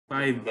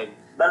5, 3,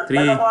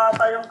 Dala ko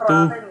ata yung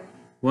Kraken.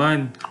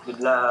 1.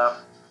 Good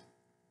luck.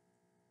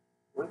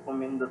 Uy,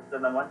 pumindot ka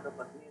naman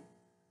kapatid.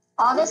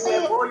 Honestly,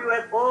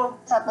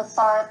 UFO. at the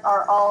start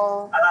are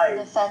all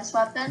defense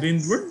weapons,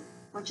 Lindbergh?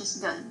 which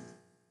is good.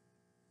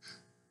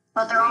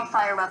 But they're all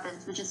fire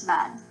weapons, which is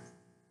bad.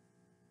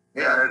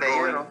 Yeah, they're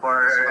going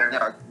for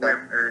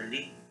Worm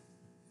early.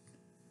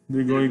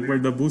 They're going for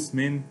the boost,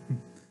 man.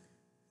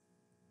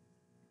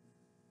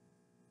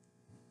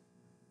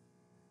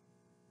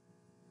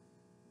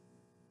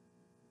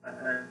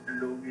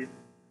 Lugi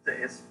sa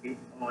SP.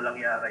 Walang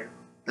yara yun.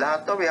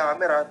 Lahat to, may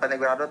camera.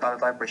 Panigurado, talo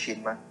tayo for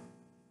Shinma.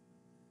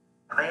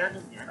 Kaya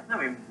nun yan.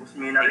 May boss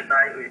minary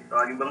tayo eh.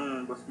 Tawagin bang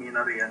boss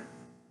minary yan?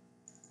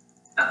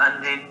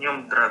 Aanhin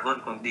yung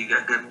dragon kung di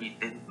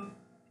gagamitin.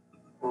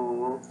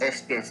 Oo.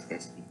 SP.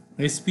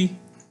 SP.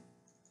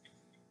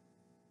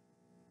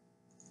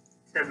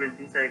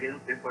 17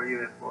 seconds before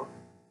UFO.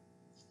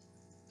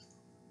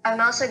 I'm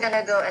also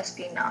gonna go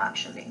SP now,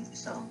 actually.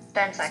 So,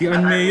 10 seconds. Si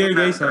Ann Mayer,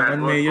 guys, ha?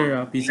 Ann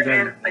Mayer,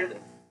 physical.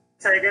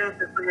 Seconds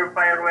before your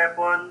fire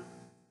weapon.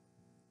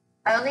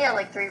 I only had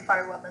like 3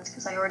 fire weapons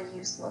because I already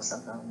used most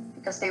of them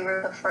because they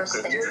were the first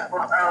things that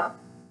popped up.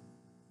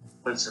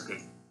 It's okay.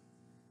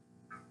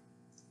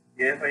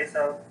 UFO is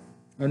out.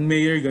 Ann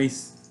Mayer,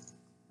 guys.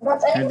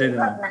 But I think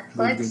then, on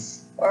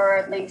Netflix, or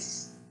at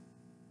least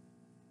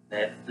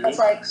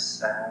Netflix.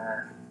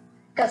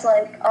 because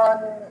like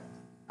on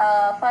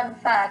fun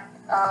fact,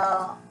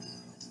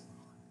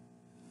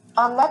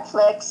 on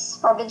Netflix,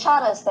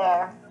 Provinciana is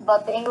there,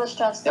 but the English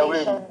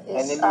translation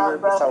is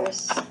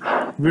Brothers.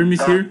 Worm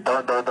is here.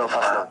 No.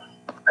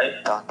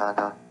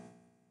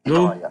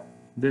 Go.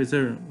 There,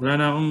 sir. Wala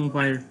na akong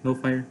fire. No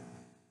fire.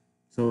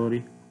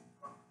 Sorry.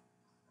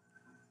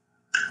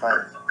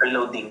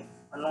 Reloading.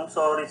 Anong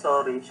sorry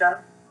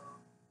siya?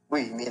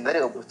 Uy, may na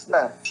rin. Ubus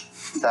na.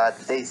 Sad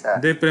days, ha?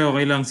 Hindi, pre,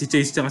 okay lang. Si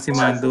Chase tsaka si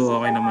Mando,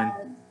 okay naman.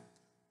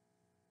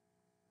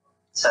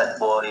 Sad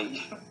boy.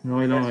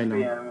 Okay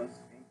lang.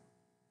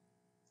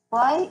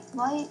 Why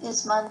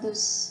is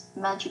Mandu's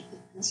magic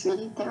weapons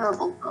really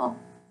terrible though?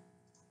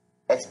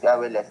 SP, I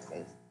will left,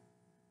 guys.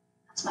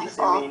 That's my Kasi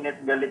fault. minute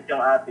galit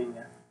yung ate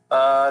niya.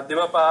 Di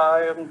ba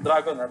pa yung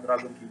Dragon,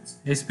 Dragon Kids?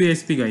 SP,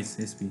 guys.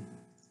 SP.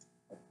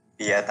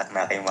 Iyatak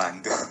na kay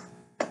Mando.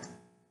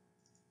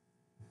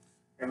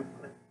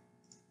 Siyempre.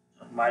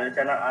 Mahal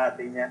siya ng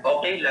ate niya.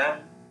 Okay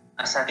lang.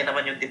 Sa akin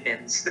naman yung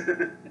defense.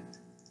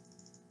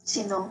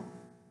 Sino?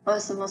 What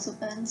was the most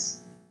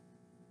offense?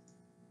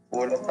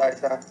 Ulam tayo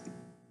sa...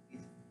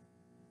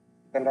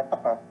 Ganda ka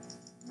pa.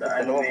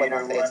 Dalawa pa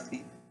ng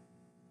SP.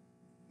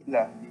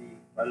 Ila. Hindi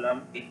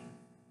alam.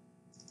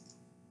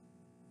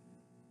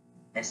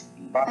 SP.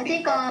 I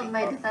think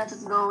my defense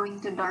is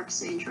going to Dark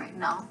Sage right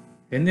now.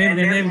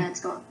 NM. Let's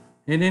go.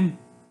 NM.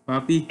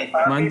 Papi.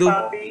 Mando.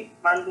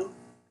 Mando.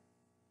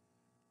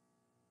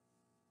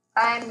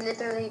 I'm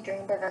literally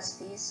drained of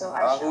SP, so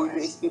I shall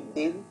Huli is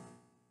 15.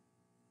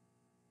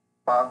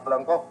 Pang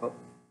ko.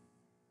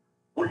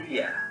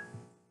 Ulya.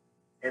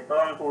 Ito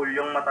ang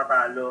hulyong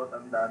matatalo.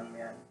 Tandaan mo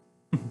yan.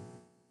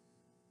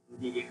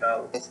 Hindi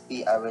ikaw.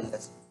 SP, I will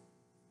left.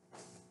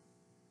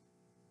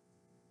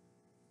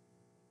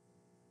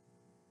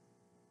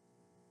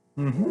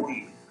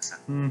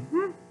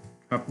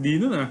 Kapdi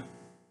nun, ah.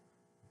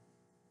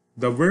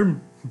 The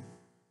Worm.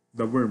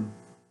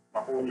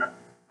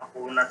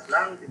 Makunat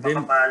lang. Di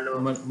pa kapalo.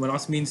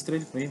 Malakas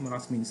minstrel, pre.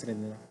 Malakas minstrel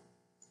nila.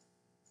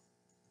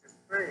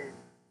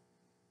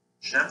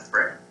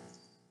 Siyempre.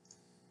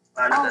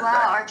 Oh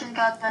wow, Arjun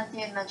got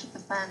 20 in magic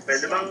defense.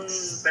 Pwede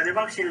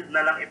bang shield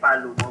na lang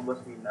ipalo mo,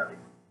 boss Minari?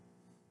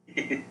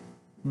 Okay.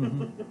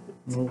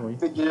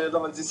 Pwede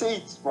naman si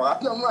Sage.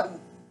 Baka naman.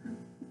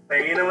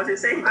 Pahingin naman si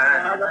Sage.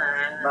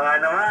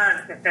 Baka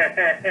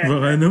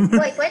naman.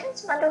 Wait, why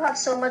does Mando have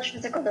so much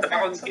physical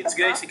defense? Dragon Kids,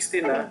 guys,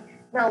 16, ha?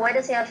 No, why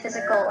does he have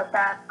physical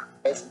attack?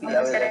 SP,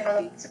 I He's will getting left.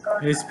 a physical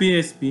attack.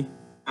 SP.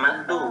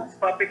 Mando. Is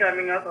Papi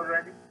coming out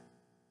already?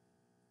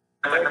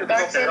 Dark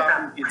Sage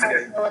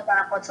has no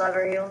attack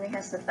whatsoever, he only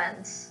has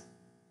defense.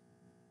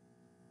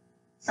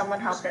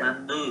 Someone help him.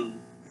 Mando.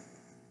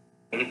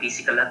 Any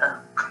physical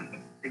attack.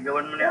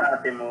 Sigawan mo na yung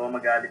ate mo,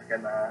 magalit ka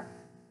na.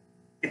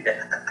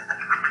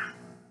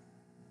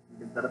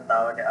 Ganda na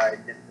tawa ni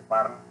Arjen.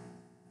 Parang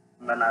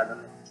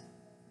nanalo na.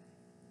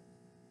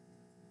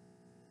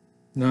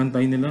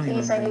 Naantay nila.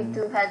 Please, I need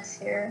 2 heads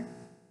here.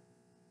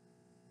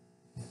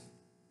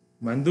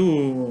 Mando,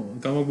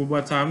 ikaw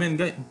magbubuhat sa amin.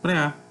 Pre,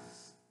 ha?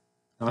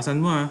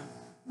 Lakasan mo, ha?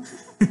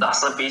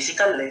 Lakas na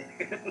physical, eh.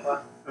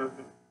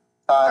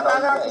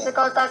 Talaga,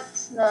 physical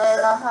attacks na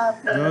lahat.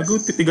 Gago,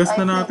 titigas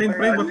na natin,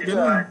 pre. Ba't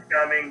ganun?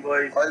 Coming,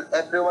 boys.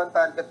 Everyone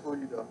target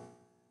Julio.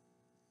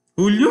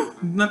 Julio?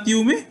 Not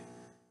Yume?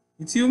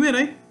 It's Yume,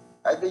 right?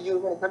 Ay, the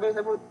Yume. Sabi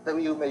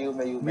Yume.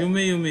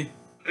 Yume.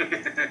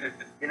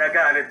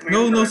 Ginagalit mo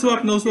No, yung no dragon. swap,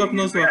 no swap.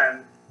 Yume.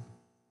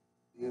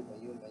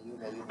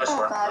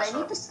 Oh god, I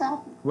need to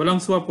stop.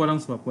 Walang swap.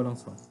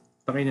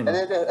 Takay nyo lang.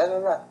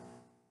 Ano na?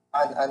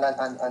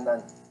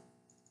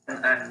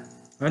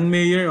 Ann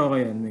Mayer,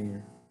 okay, Ann Mayer.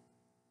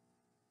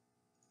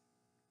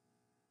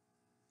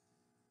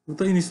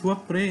 Puta,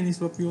 iniswap pre,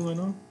 iniswap yung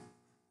ano.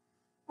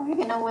 Are we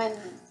gonna win?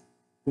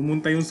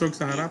 Pumunta yung Sorg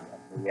sa harap.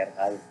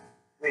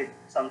 Wait,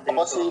 something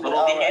Ako si to...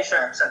 Something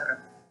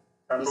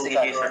Something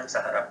to... sa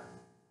harap.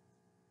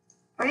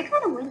 Are we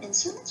gonna win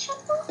instrument shot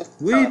though?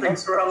 Wait,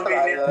 Something's wrong with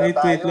it.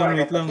 wait lang.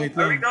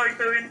 Are we going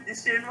to win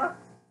this game, ma?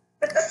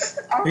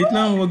 Wait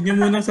lang, wag niyo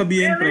munang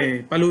sabihin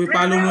pre. Follow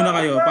muna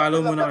kayo,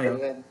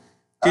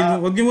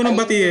 Chill, wag niyo munang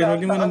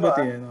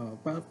batiin, Oh,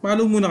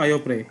 follow muna kayo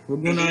pre. Wag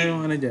muna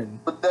kayong ano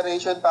diyan. Good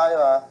duration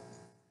tayo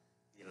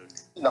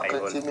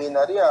Nakit si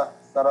Minari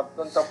Sarap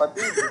nun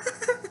kapatid.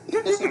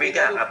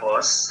 Humiga ka,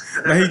 boss.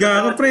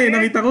 Nahiga ako pre,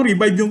 nakita ko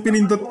revive yung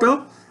pinindot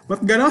ko.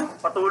 Ba't gano'n?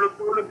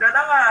 Patulog-tulog na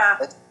lang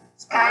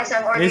Guys,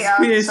 I'm already SP,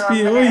 out, so SP,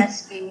 I'm oy. gonna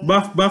SP.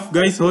 Buff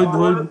guys, hold.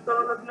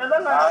 Patulog na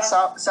lang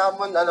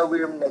Summon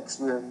worm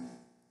next worm.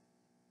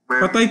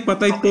 Patay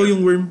po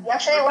yung worm. We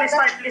actually won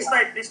that.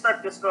 Please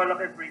start. Just call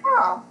okay, free.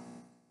 Oh.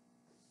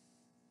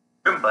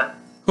 Ano ba?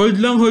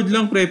 Hold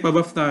lang pre,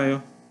 pabuff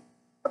tayo.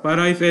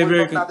 Para if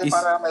ever Natin is...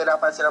 para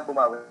mahirapan silang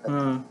bumawi.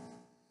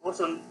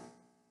 Usun.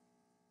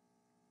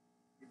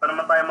 Di pa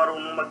naman tayo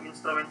marunong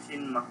mag-instrument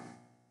Shinma.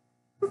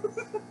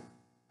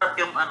 At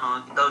yung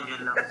down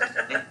yun lang.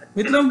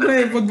 Wait lang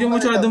pre, wag niyo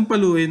masyadong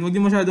paluin.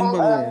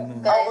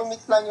 Ako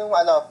mix lang yung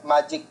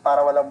magic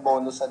para walang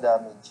bonus sa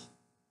damage.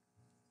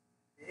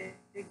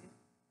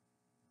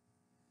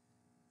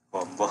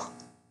 Combo.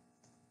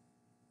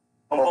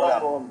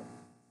 Combo.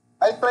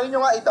 Ay, try nyo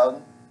nga i-down.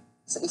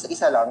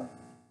 Isa lang.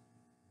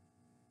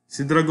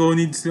 Si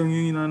Draconic lang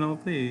yung inano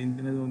ko pre,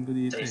 hindi na doon ko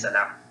dito. Sa isa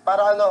lang.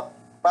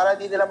 Para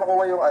hindi nila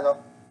makuha yung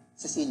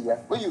Cecilia.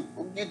 Uy,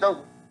 huwag nyo down.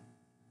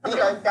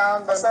 Down.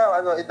 Basta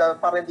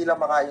i-down para hindi lang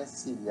makaya yung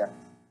Cecilia.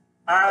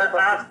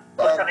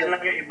 Sakin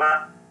lang yung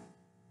iba.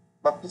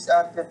 Baptist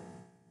Archer.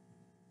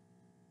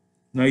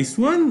 Nice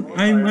one.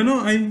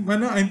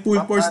 I'm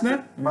full force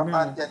na.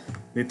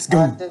 Let's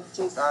go. Archer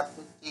chase.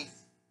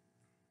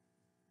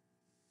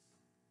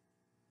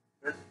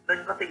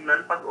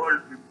 Nagpatignan pag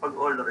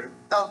all red.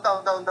 Down.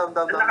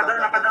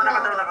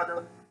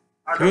 Nakadown.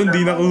 Yun,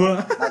 di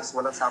nakuha. Nice,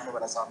 walang summon.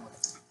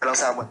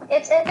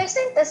 It's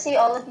interesting to see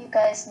all of you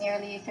guys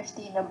nearly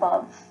 15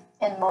 above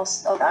in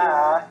most of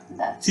your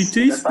deaths. Si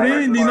Chase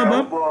pre, hindi na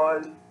ba?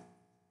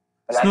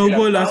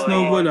 Snowball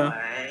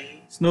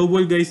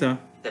Snowball guys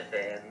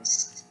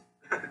Defense.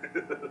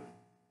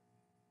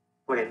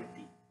 20.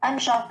 I'm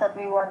shocked that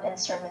we won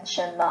instrument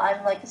Shinma.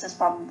 I'm like, this is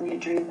probably a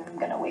dream and I'm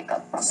gonna wake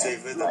up from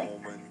Savor it. the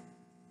Like, moment.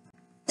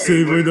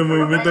 Savor the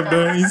moment of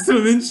the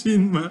instrument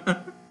Shinma.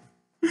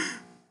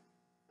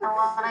 I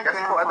wanna Just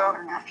grab po,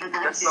 one after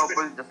Just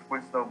this.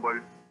 full snowball.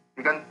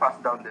 You can pass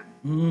down them.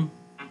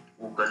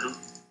 Ugalo.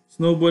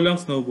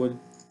 Snowball.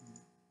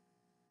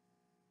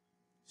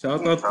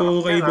 Shoutout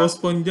po kay Boss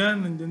Pon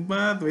dyan. Nandyan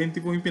pa.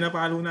 20 po yung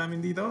pinapalo namin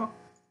dito.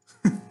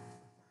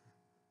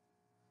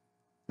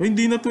 Oh,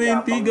 hindi na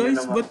 20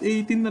 guys. Ba't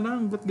 18 na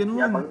lang? Ba't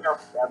ganun? Yabang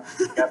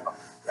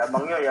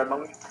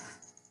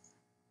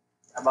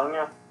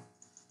nyo.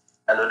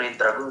 Lalo na yung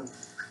dragon.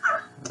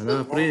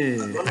 Wala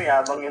pre.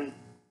 Yabang yung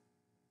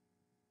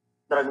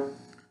dragon.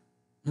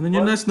 Ano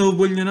nyo na?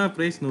 Snowball nyo na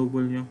pre.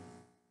 Snowball nyo.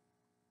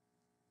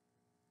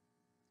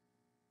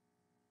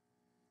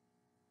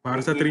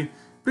 Para sa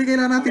 3. Pre,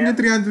 kailangan natin yung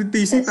 300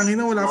 TC.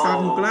 Tangina, wala sa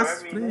akong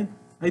class. Pre,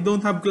 I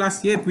don't have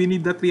class yet. We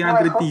need the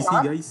 300 TC,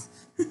 guys.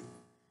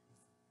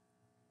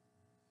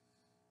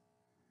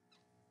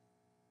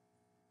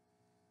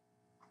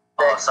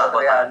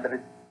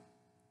 Sabotan.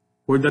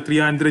 For the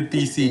 300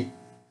 TC.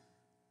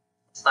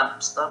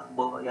 Stop,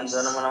 boys. Ganda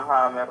naman ang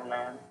hammer na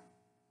yan.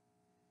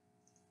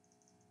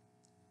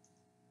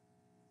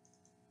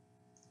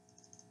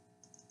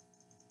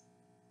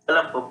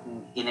 Alam po,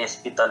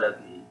 in-SP talaga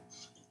eh.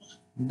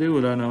 Hindi,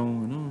 wala na akong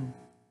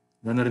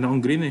Wala na rin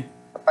akong green eh.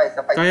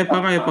 Sapay. Kaya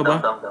pa ba?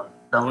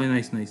 Down. Okay,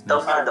 nice.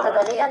 Down.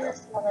 Kadalian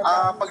is mga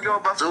Pag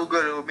lumabas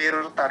Ugalo,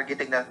 mirror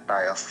targeting natin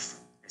tayo.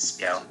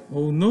 SP out.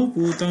 Oh no,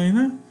 putang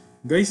ina.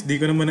 Guys, di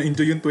ko naman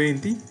na-enjoy yung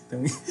 20.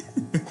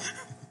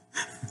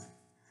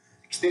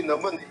 16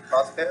 naman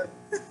Master.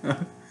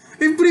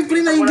 Pre,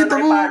 nainggit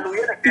ako.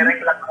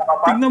 Nagre-reklamo ka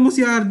pa. Tignan mo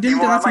si Arjen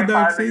tsaka si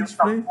Darkseid,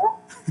 pre.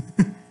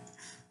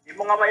 Di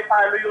mo nga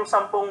maipalo yung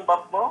 10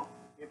 buff mo?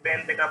 May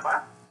 20 ka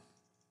pa?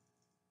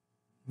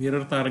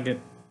 Mirror target.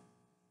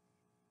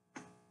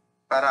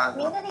 Para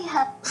Minari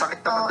hat. sakit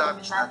naman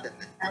damage natin.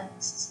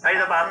 Ay,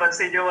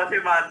 napapansin nyo ba si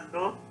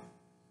Mando?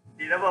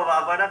 Di na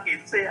bababa ng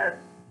 15 yan.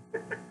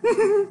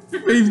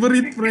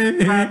 Favorite, pre.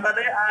 Mata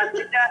na yung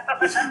atin niya.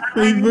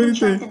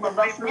 Favorite eh. The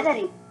buff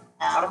Minari.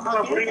 Parang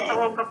paborito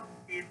ko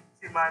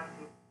si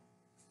Mando.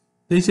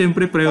 Eh,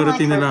 syempre,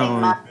 priority nila ako.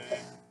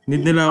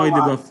 Need nila ako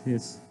i-debuff,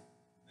 yes.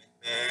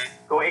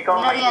 Kung ikaw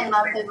Minari may and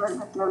Mante were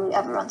literally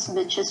everyone's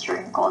bitches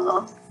during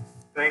Colo.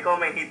 Kung ikaw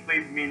may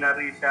heatwave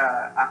Minari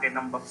siya, akin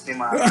ang buffs ni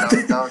Mando.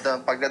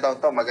 Down. Pag na-down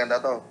to,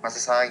 maganda to.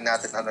 Masasayang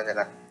natin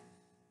nila.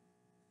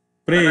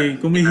 Pre,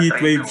 kung may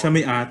heatwave siya,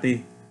 may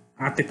ate.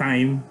 Ate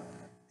time.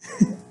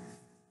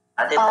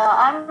 Ate,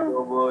 I'm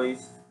Go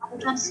boys.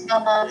 just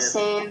gonna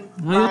save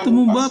Ayaw my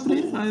tumumba, SP pre.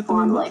 Ayaw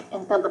for tumumba. like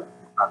until the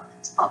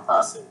pop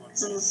up.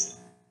 This is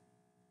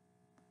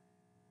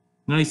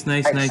Nice.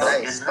 Nice.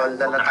 Tol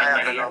na lang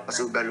tayo. Dalawa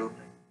pasugalo.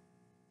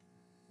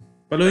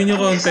 Paluin nyo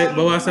konti.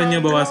 Bawasan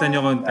nyo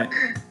konti.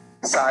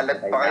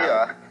 Salad pa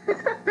kayo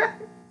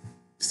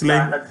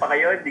Slime. Salad pa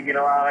kayo, hindi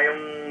ginawa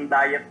kayong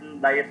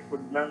diet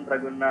food ng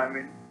dragon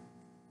namin.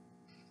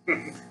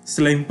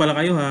 Slime pala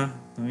kayo ha.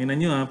 Tanginan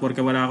nyo ha.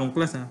 Porka wala akong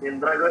class ha. Yung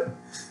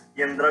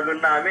dragon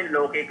namin,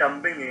 low-key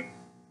kambing eh.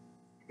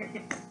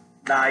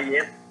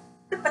 Diet.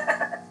 20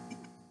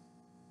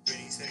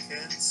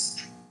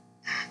 seconds.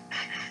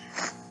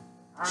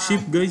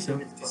 Ship guys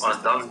ha.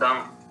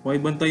 Down.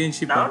 Huwag bantay yung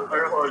ship ha. Down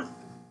or hold?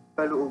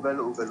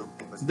 Ugalo.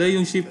 Dahil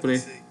yung ship pre.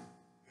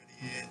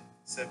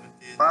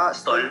 28, 17.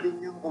 Stall din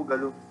yung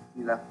ugalo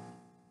nila.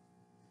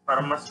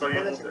 Para mas tol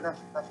yung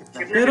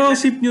Pero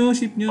ship nyo.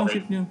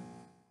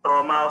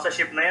 trauma ako sa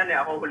ship na yan eh.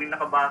 Ako huling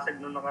nakabasag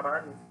nung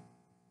nakaraan eh.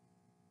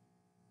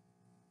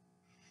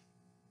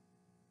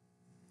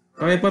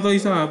 Kaya pa to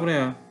isa ha pre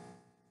ha.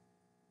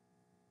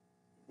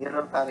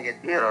 Mirror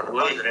target.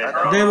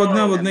 Hindi, wag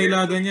na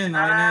ilagan yan.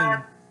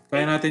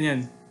 Kaya natin yan.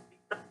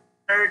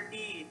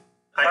 30.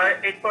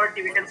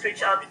 840. We can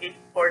switch out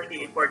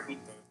 840.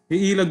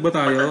 Iilag ba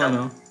tayo?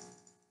 Ano?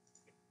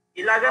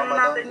 Ilagan na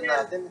natin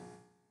yan.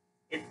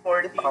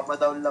 840. Baka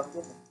ma-down lang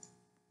yun.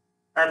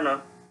 Ano?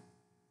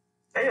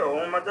 Kayo,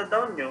 kung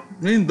madadown nyo.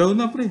 Ngayon, down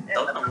na pre.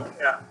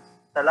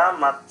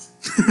 Salamat.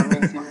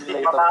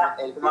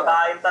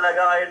 Kumakain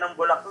talaga kayo ng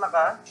bulaklak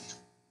ha.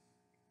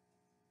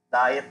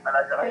 Diet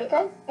talaga are kayo. you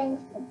guys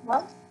going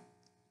what?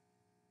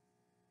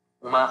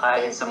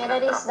 Kumakain Is sa mga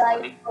Melodies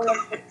truck. diet full of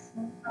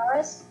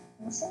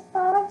missing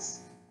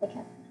powers? I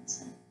can't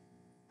pronounce it.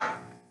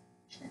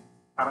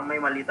 Parang may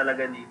mali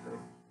talaga dito.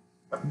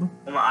 Ba't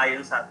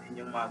umaayon sa atin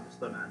yung mga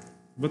gusto natin?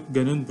 Ba't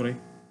ganun pre?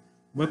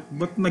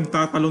 Ba't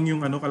nagtatalong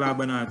yung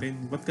kalaban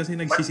natin? Ba't kasi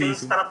Ba't yung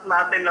nagsisiso? strat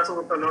natin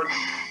nasusunod?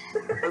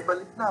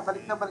 Balik na.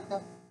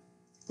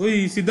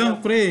 Uy, si Dunk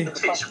pre.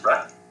 Switch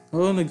ba?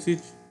 Oo,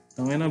 nag-switch.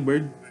 Tangina na,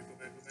 bird.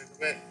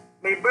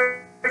 May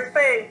bird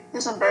pa eh.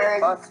 There's a bird.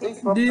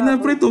 Hindi na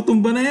pre,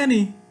 tutumba na yan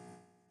eh.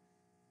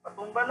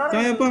 Patumba na rin.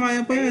 Kaya pa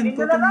yan. Kainin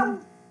nyo na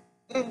lang.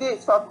 Hindi.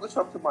 Sabi ko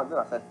sa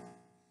mother.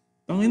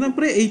 Tangina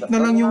pre, 8 na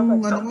lang yung mo.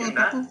 Down nyo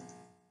na.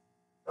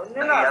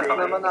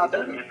 naman natin.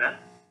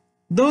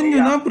 Down nyo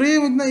na pre,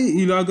 wag na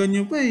ilagan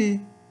nyo pa eh.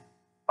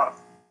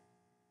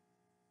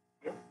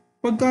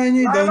 Pagkaya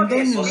nyo down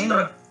nyo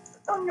na.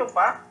 Down nyo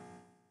pa?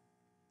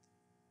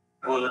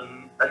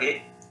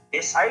 Lagi.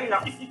 Yes. Ay,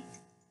 naku.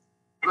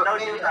 Down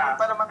nyo na.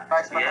 Pa naman,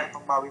 guys, pa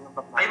itong mawi ng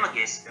Ay,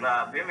 mag-yes.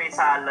 Grabe, may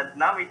salad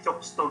na, may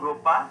chops to go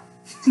pa.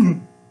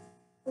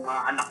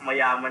 Mga anak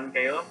mayaman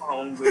kayo, mga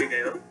unggoy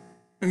kayo.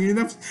 Ang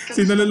hinap,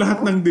 sinala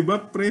lahat ng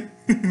debuff pre.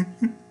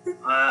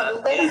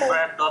 In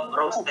front of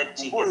roasted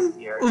chicken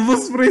here.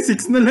 Ubus pre,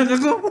 6 na lang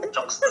ako.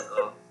 Chokes to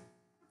go.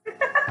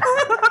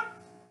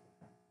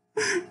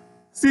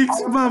 6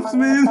 buffs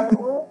man.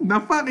 The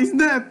fuck is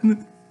that?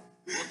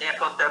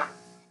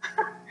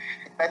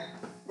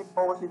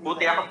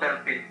 Buti ako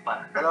perfect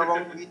pa.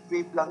 Dalawang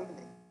wave lang yun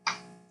eh.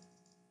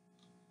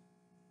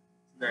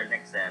 Their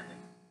next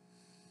setting.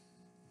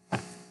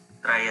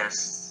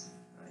 Trias.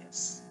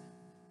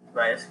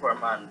 Bryce for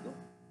Mando.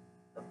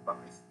 The fuck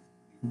is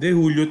Hindi,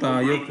 Julio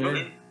tayo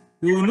pre.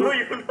 Yuno?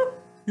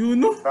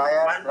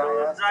 Trias.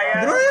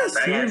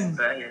 Trias.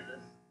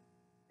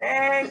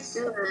 Thanks!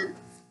 Good.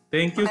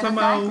 Thank you I'm sa gonna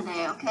Mau. die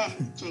today, okay?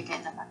 JK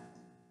naman.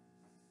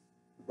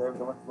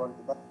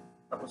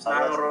 Tapos na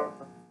ang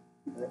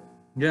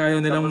Hindi,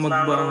 ayaw nilang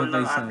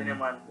magbamatay sa atin ni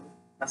Mando.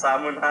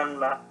 Nasamunahan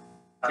lahat.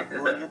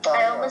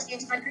 I almost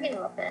used my green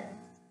weapon.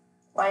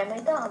 Why am I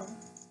down?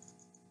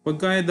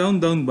 Pagkaya down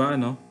ba,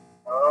 ano?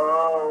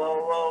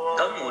 Oh.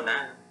 Down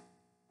muna.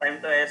 Time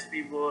to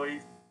SP,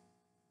 boys.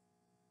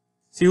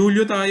 Si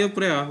Julio tayo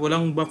pre ah.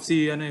 Walang buff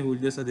si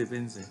Julio sa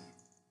defense eh.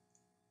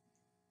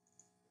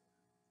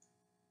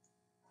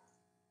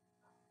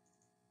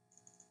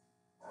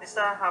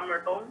 Isa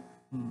hammer tone?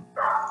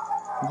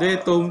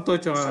 Hindi, tome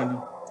to tsaka ano.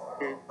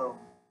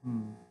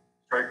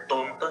 Short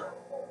tone to.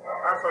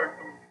 Sword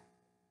tone.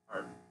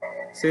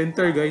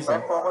 Center guys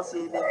ah. Focus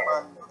healing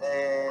man.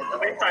 Ano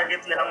ba yung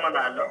target nilang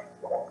manalo?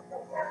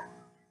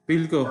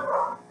 Feel ko.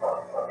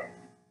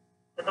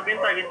 Ito ba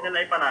yung target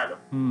nila ipanalo?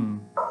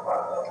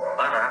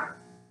 Para?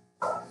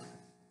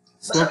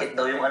 Masakit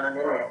daw yung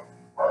nila eh.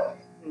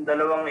 Yung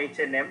dalawang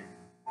H&M?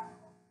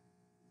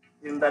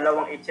 Yung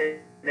dalawang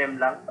H&M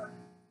lang?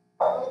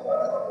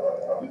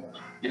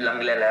 Yun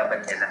lang nilalaban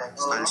nila.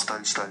 Stall.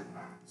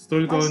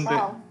 Stall konti.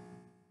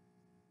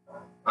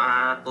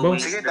 Bong,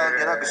 Sige, down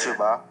nyo na. Gusto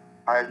ba?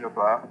 Ayaw nyo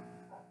ba?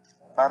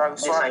 Parang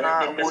swat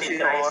na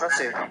ubusin yung oras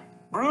eh.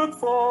 Brute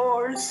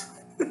force!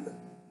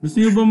 Gusto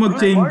nyo ba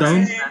mag-chain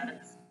down?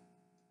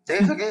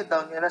 Sige,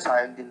 down nyo na.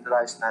 Sayang din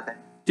rise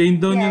natin. Chain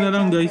down nyo na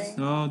lang guys.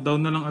 No,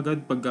 down na lang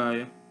agad pag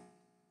kaya.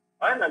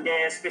 Ay,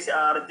 nag-SP si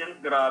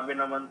Argent. Grabe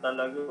naman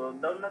talaga.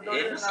 Down na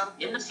yung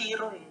Argent. Yan na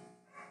zero eh.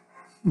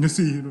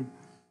 Nasiro.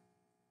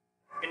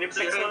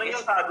 Piniplex mo lang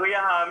yung Kaguya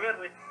Hammer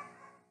eh.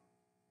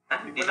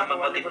 Hindi na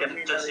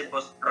mapagkakapit si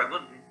Boss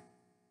Dragon eh.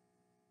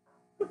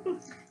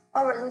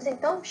 Oh, we're losing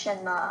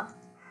Tompshin, ma.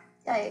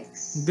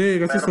 Yikes. Hindi,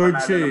 kasi Pero sword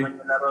panalo siya eh. naman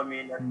yung laro,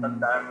 Minat.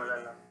 Tandaan mo na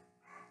lang.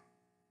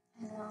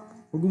 I know.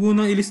 Huwag mo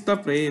munang ilista,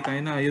 pre. Tayo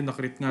na, ayun,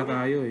 nakrit nga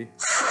tayo eh.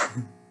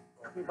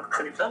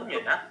 Saan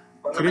yun, ha?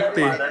 Crit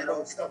eh.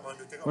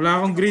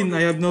 Wala akong green.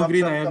 I have no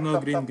green. I have no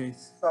green,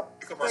 guys.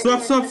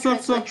 Swap.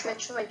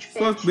 Switch.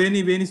 Swap,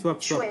 Benny, swap.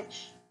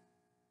 Switch.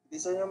 Hindi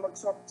sa inyo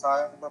mag-swap.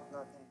 Sayang map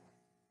natin.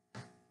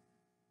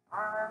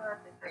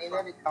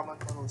 Inarit kaman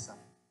parusa.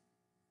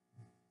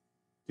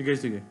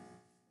 Sige.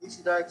 Hindi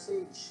si Dark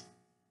Sage.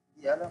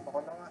 Hindi alam. Ako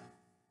na nga.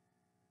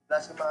 Wala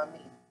si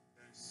Mami.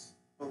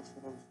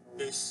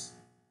 Rose.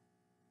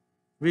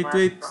 Wait.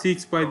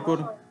 6, 5,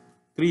 4,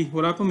 3.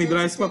 Wala pa, may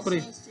dry spot, pre.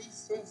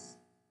 Chase.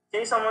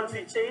 Chase, someone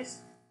si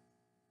Chase?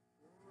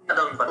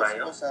 Down ba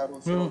tayo?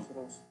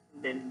 Rose.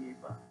 Hindi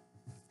pa.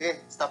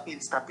 Stop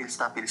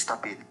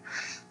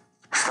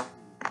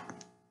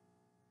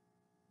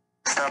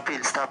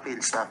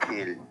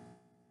heal.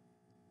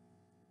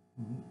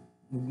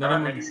 Huwag na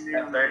naman. Next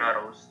turn na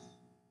Rose.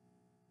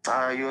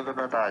 Yun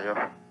na tayo.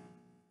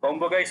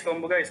 Combo guys.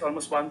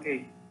 Almost 1K.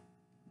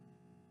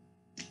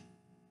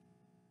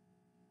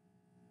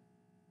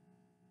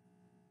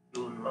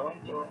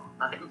 Yun.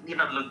 Bakit hindi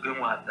nag-log yung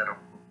water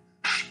ko?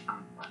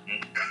 Ang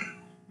pangit.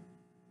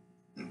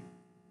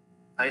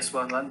 Nice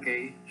one, 1K.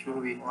 Sure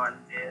win.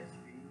 1S.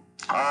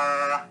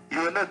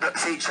 Yun na,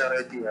 Sage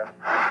already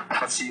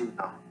Kasi yun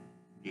na.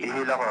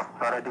 Ihil ako,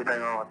 para di tayo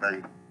mamatay.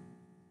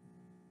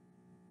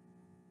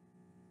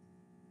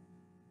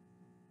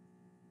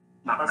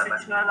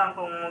 Nakaswitch nga lang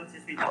kung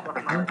magsiswitch pa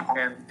na.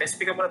 And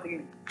SP ka pala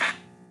tingin.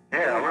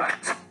 Yeah,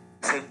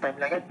 same time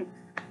lang yan.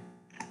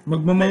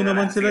 Magmamaw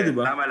naman sila, di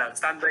ba? Tama lang.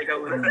 Standby ka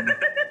una.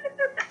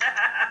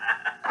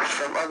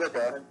 Same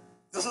agad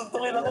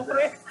Susuntukin ako,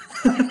 pre.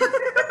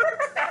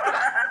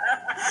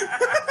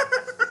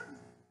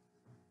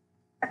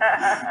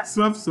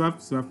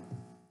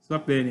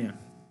 Swap, Benny.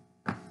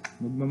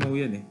 Magmamaw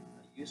yan eh.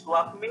 You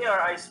swap me or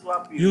I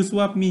swap you? You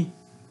swap me.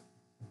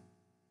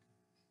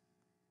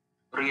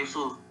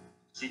 Ryusu.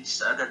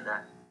 Switch agad, ha?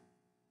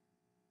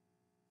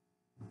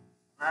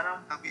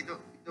 Ano? We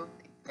don't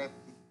take time.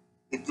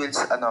 It will,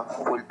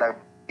 full time.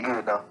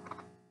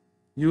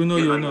 Yuno,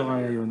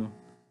 kaya Yuno.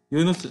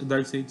 Yuno,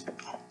 Dark Sage.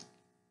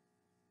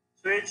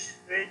 Switch.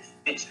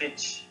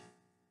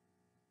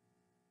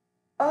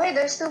 Oh, hey,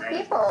 there's two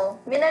people.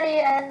 Minari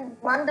and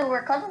Mandu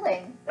were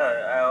cuddling.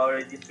 I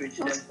already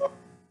switched them.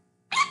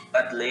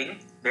 Cuddling?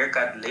 They're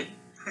cuddling?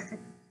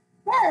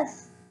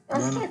 Yes. It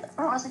was Ano? cute.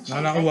 Oh, it was a cheat.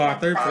 Nala ko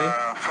water, pre.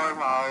 For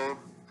now,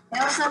 It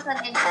was not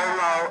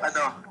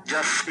an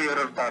just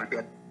hero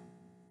target.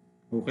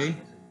 Okay.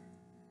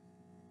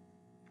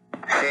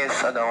 Since,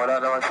 wala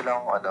naman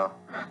silang,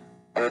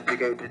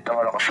 dedicated na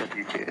malakas sa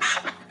DJS.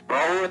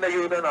 Mauna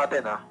yun na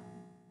natin,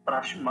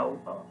 Trash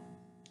mouth.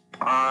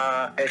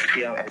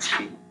 SP ang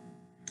SP.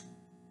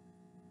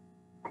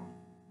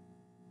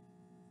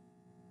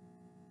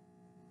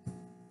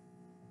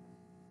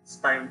 It's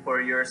time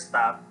for your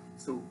stop,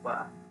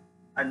 Supa.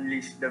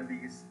 Unleash the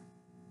beast.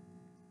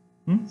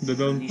 The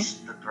down pa? Unleash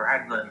the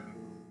dragon.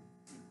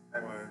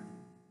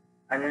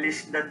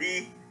 Unleash the D.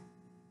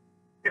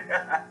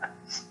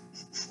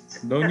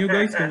 Down you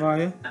guys kung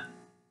kaya.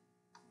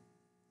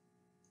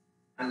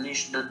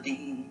 Unleash the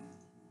D.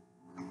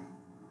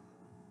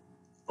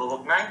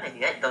 Huwag na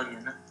yun, eh. Down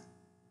yun na.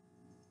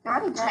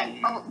 Already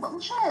drank. Oh,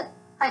 bullshit.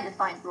 I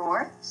defined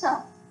roar. So,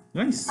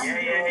 Nice.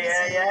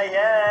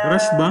 Yeah.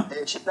 Rush ba?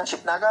 Ship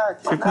na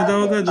agad. Ship na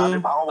daw agad, Sabi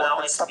oh. pa ako, Wala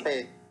wala akong stop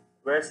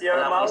Where's your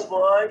Wala mouse, akong-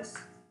 boys?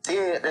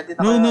 Sige, ready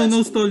na No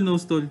kayo.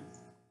 stall.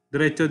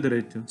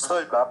 Diretso.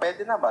 Stall ba?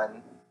 Pwede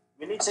naman.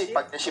 We need Kasi to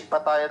pag na-ship pa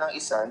tayo ng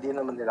isa, hindi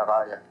naman nila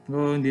kaya.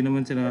 Oo, hindi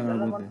naman sila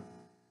aabot eh.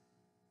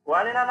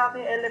 kuhanin na natin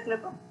yung elect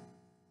nito.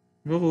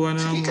 Kuha na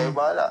Sige, kayo lang.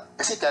 bahala.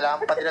 Kasi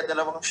kailangan pa nila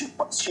dalawang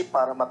ship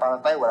para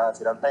matatay. Wala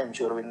silang time.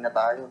 Sure win na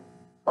tayo.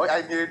 Oy,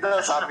 I'm here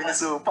daw. Sabi ni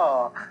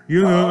Supa.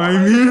 You know,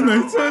 I'm here.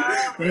 Nice one.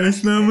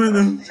 Nice naman.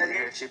 Sige,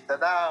 ship na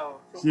daw.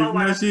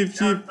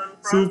 Ship.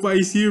 Supa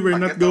is here.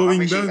 We're not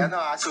going down.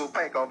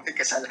 Supa, ikaw may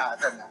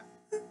kasalanan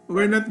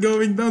We're not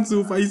going down.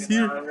 Supa is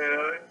here.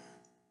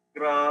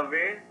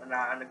 Grabe.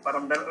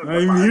 Nagparamdam.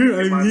 I'm here,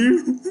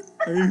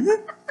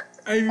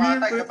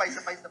 Patay,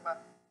 pre. isa pa.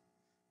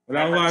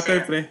 Wala akong water,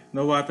 pre.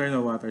 No water,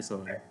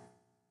 sorry.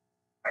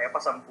 Kaya pa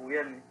 10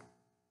 yan eh.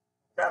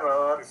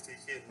 Charot.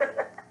 50K.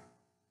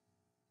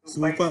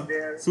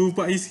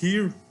 Supa is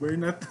here. We're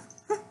not.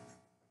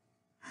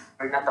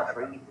 We're not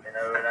afraid. We're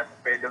not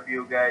afraid of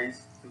you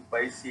guys.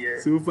 Supa is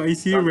here. Supa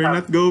is here. We're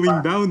not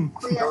going down.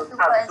 we have Don't two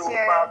have friends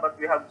here. Supa, but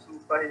we have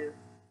Supa here.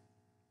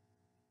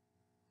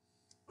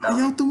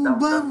 Ayaw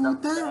tumba,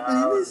 puta.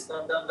 Kainis.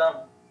 Down.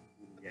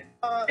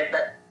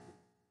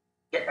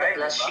 Get that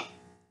last ship.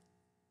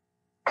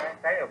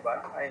 Kaya ba?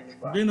 Ayun nyo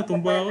ba? Hindi,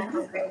 natumba ako.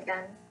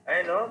 Again.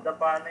 Ayun no,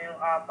 dapa na yung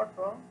 4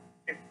 oh.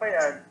 Ship pa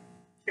yan.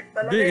 Ship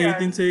talaga Hindi,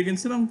 yan. 18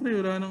 seconds lang, pre.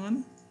 Wala nang ano.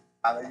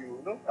 Ayun,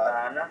 no?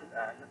 Wala na.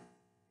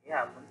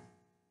 Yaman.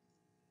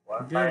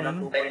 Wala Okay, tayo na ano?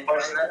 2.5.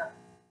 Force na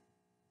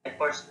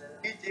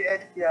lang. GG,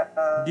 Elkia.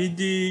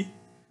 GG.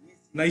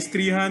 Easy. Nice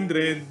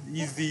 300.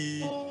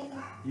 Easy.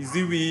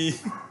 Easy win.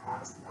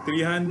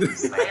 300.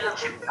 Nakailang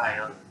ship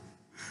tayo?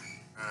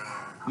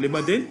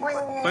 5 din?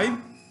 5?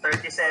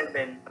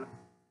 37.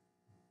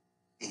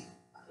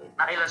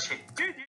 Nakailang ship?